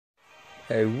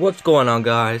Hey, what's going on,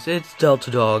 guys? It's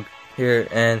Delta Dog here,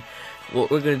 and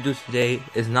what we're gonna do today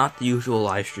is not the usual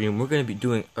live stream. We're gonna be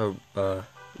doing a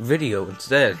video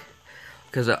instead,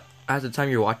 because at the time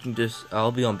you're watching this,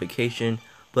 I'll be on vacation,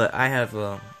 but I have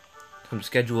some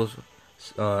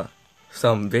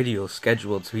videos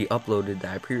scheduled to be uploaded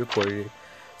that I pre-recorded,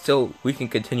 so we can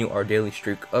continue our daily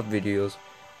streak of videos.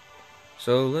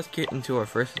 So let's get into our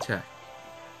first attack.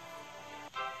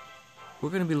 We're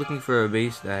gonna be looking for a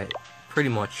base that pretty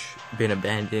much been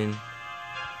abandoned,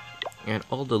 and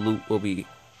all the loot will be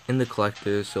in the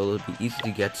collectors, so it'll be easy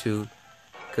to get to,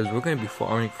 because we're going to be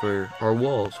farming for our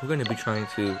walls. We're going to be trying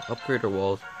to upgrade our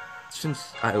walls.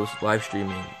 Since I was live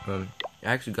streaming,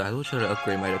 actually guys, I was trying to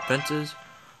upgrade my defenses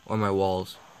or my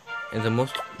walls, and the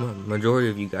majority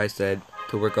of you guys said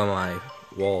to work on my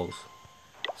walls,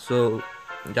 so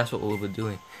that's what we'll be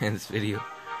doing in this video.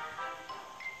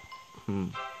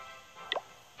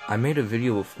 I made a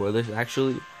video before this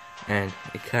actually, and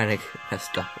it kind of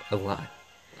messed up a lot,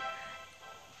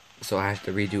 so I have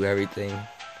to redo everything.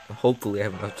 Hopefully I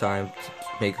have enough time to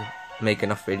make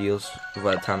enough videos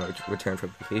by the time I return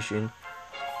from vacation.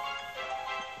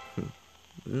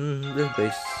 This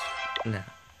base, nah,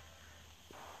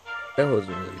 that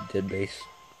wasn't really a dead base.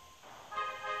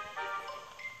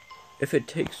 If it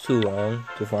takes too long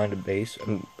to find a base,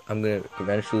 I'm gonna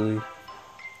eventually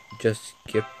just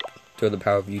skip through the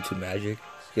power of YouTube magic,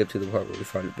 skip to the part where we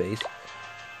find a base.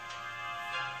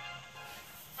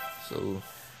 So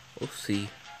we'll see.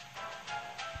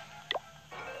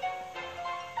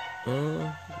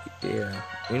 Yeah,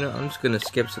 you know, I'm just gonna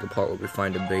skip to the part where we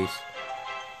find a base.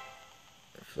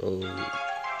 So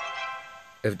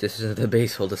if this isn't the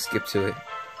base, we'll just skip to it.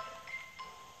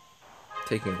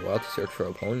 Taking a while to search for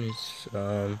opponents.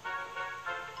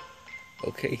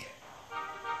 Okay.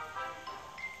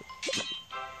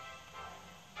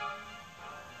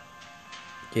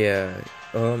 Yeah,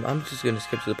 I'm just gonna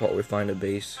skip to the part where we find a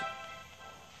base.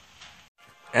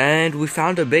 And we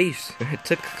found a base. It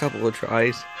took a couple of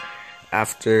tries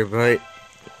after, but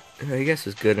I guess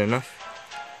it's good enough.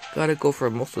 Gotta go for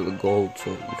most of the gold,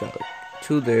 so we got like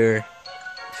 2 there,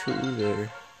 2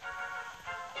 there.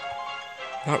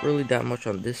 Not really that much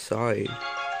on this side.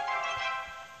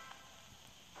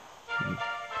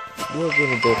 We're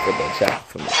gonna go for the attack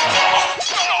from the top.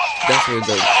 That's where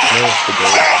the most of the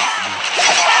gold.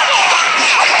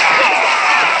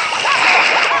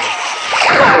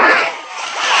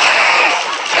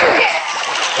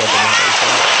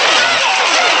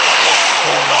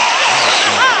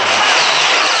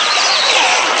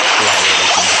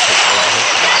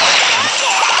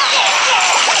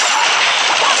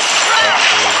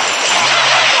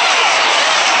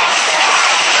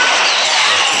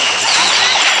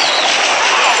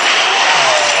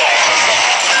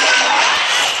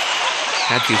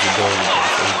 Hatchies are going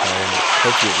and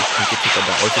hopefully we can pick up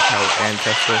that Orchid Tower and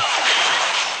Tesla.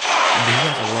 We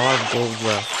have a lot of gold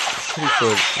left. I'm pretty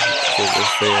sure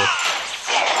it's there.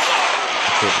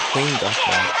 Okay, the queen got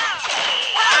that.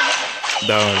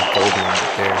 That one's golden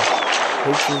right there.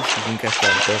 Hopefully she can get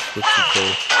that best with the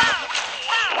gold.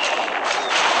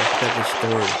 Let's get the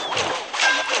storage.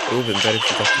 It would have been better if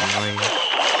she got the 9.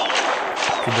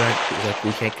 Too bad, like,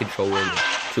 we can't control where the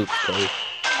troops go.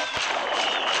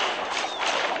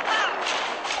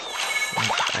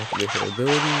 Activate her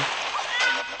ability.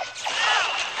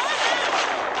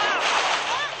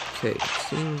 Okay, it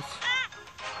seems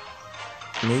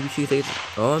maybe she thinks,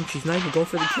 she's not even going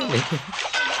for the kill.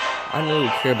 I don't really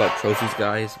care about trophies,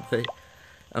 guys, but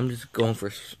I'm just going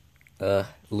for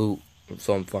loot,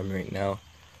 so I'm farming right now.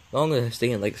 As long as I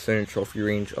stay in like a certain trophy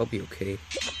range, I'll be okay.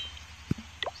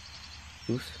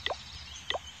 Oops.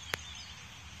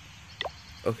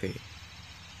 Okay,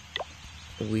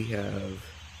 we have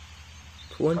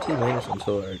 20 minutes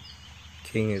until our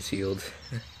king is healed.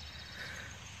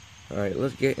 Alright,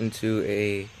 let's get into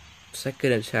a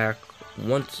second attack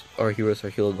once our heroes are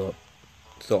healed up.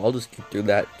 So I'll just get through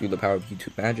that through the power of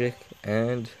YouTube magic,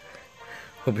 and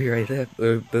we'll be right there.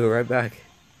 We'll be right back.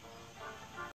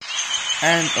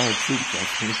 And our troops are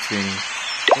finishing.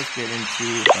 Let's get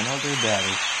into another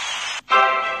battle.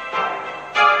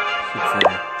 Except for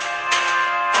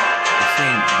the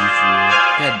same usual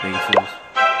dead bases.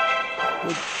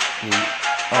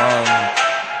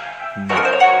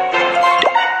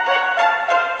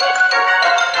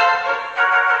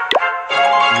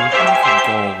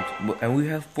 And we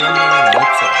have 4 million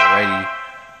lips already,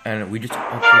 and we just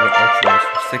upgraded archers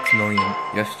for 6 million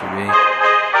yesterday.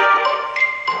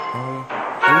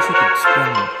 I wish I could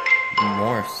spend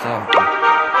more stuff, but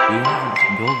we don't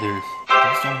have builders.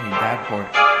 That's the only bad part.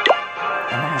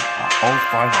 I don't have all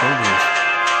 5 builders.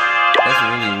 That's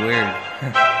really weird.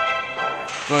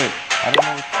 But I don't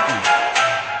know what to do.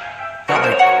 But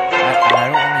like, I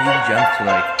don't want to use gems to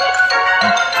like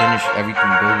finish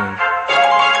everything building.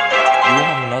 We will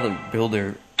have another builder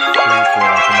free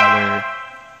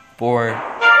for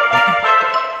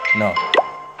like another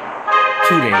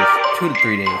 2 days, 2 to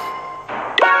 3 days.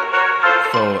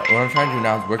 So what I'm trying to do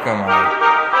now is work on my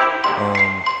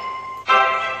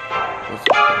what's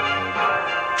it called?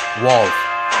 Walls.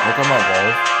 Work on my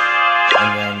walls, and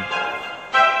then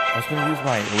I was gonna use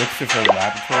my elixir for the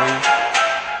laboratory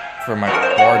for my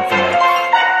cards next,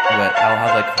 but I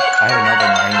have another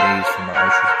 9 days for my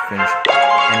archers to finish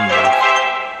anyways.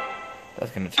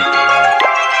 That's gonna take a while.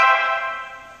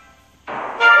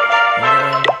 And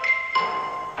then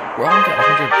we're on to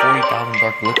 140,000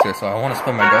 dark elixir, so I want to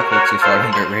spend my dark elixir so I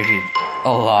can get rated a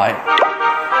lot.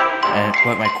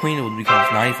 But my queen will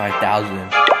become 95,000,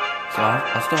 so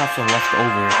I'll still have some left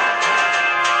over,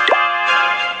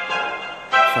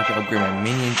 so I can upgrade my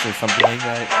minions or something like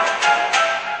that.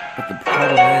 But the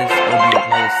problem is, it'll be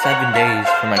another 7 days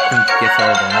for my queen to get to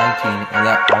level 19, and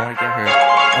that I want to get her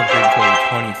upgraded to level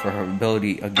 20 for her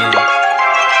ability again.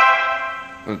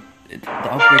 But the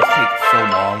upgrades take so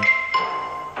long.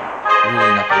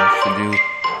 Really not much to do.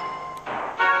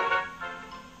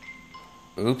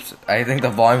 Oops, I think the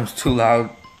volume's too loud.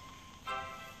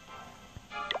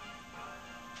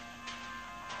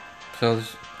 So,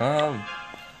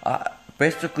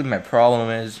 basically my problem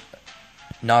is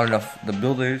not enough, the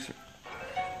builders,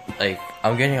 like,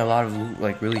 I'm getting a lot of loot,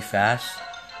 like, really fast,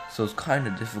 so it's kind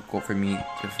of difficult for me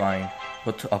to find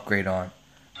what to upgrade on.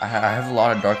 I have a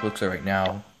lot of dark elixir right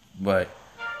now, but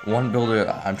one builder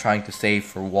I'm trying to save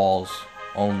for walls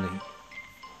only.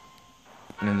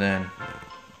 And then,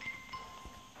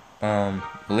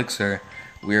 elixir,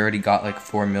 we already got like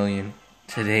 4 million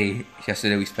today.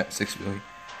 Yesterday we spent 6 million.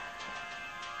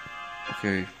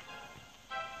 Okay.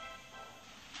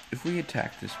 If we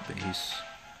attack this base,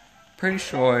 pretty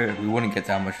sure we wouldn't get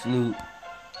that much loot.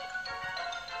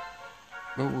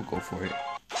 But we'll go for it.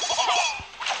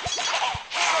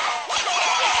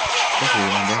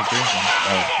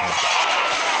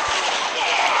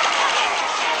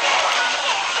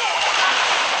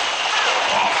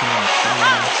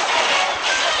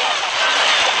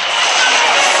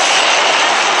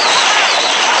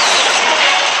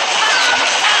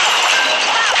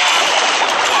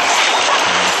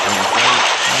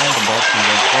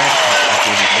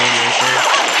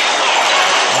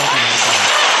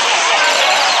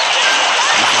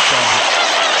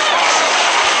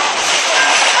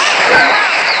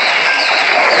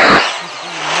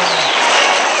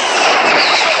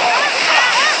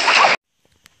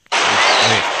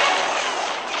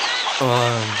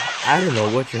 I don't know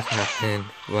what just happened,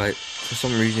 but for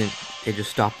some reason it just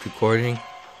stopped recording.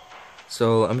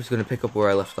 So I'm just gonna pick up where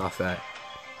I left off at.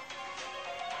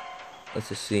 Let's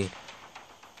just see.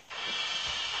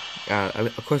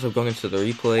 Of course I'm going into the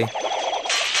replay.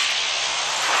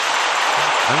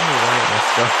 I don't know why it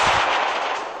messed up.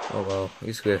 Oh well,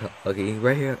 it's good. Okay,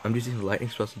 right here I'm using the lightning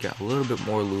spells to get a little bit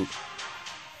more loot.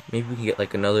 Maybe we can get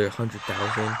like another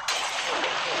 100,000.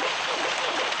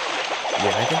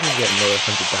 Yeah, I think we can get another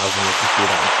 100,000 if we do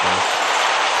that much.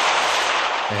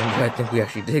 And I think we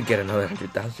actually did get another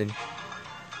 100,000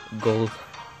 gold.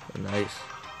 Nice.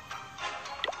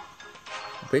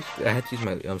 Basically, I had to use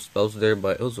my spells there,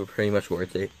 but it was pretty much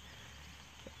worth it.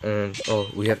 And oh,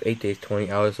 we have 8 days,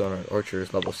 20 hours on our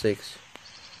archers, level 6.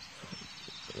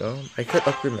 I could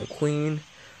upgrade my queen,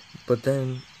 but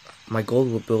then my gold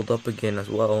will build up again as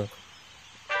well.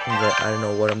 But I don't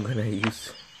know what I'm gonna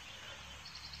use.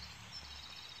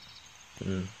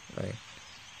 Right.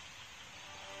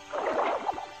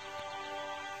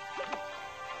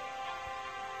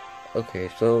 Okay,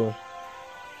 so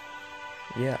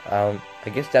yeah, I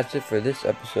guess that's it for this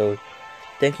episode.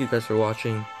 Thank you guys for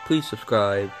watching. Please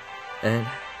subscribe, and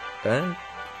thank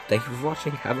you for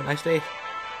watching. Have a nice day.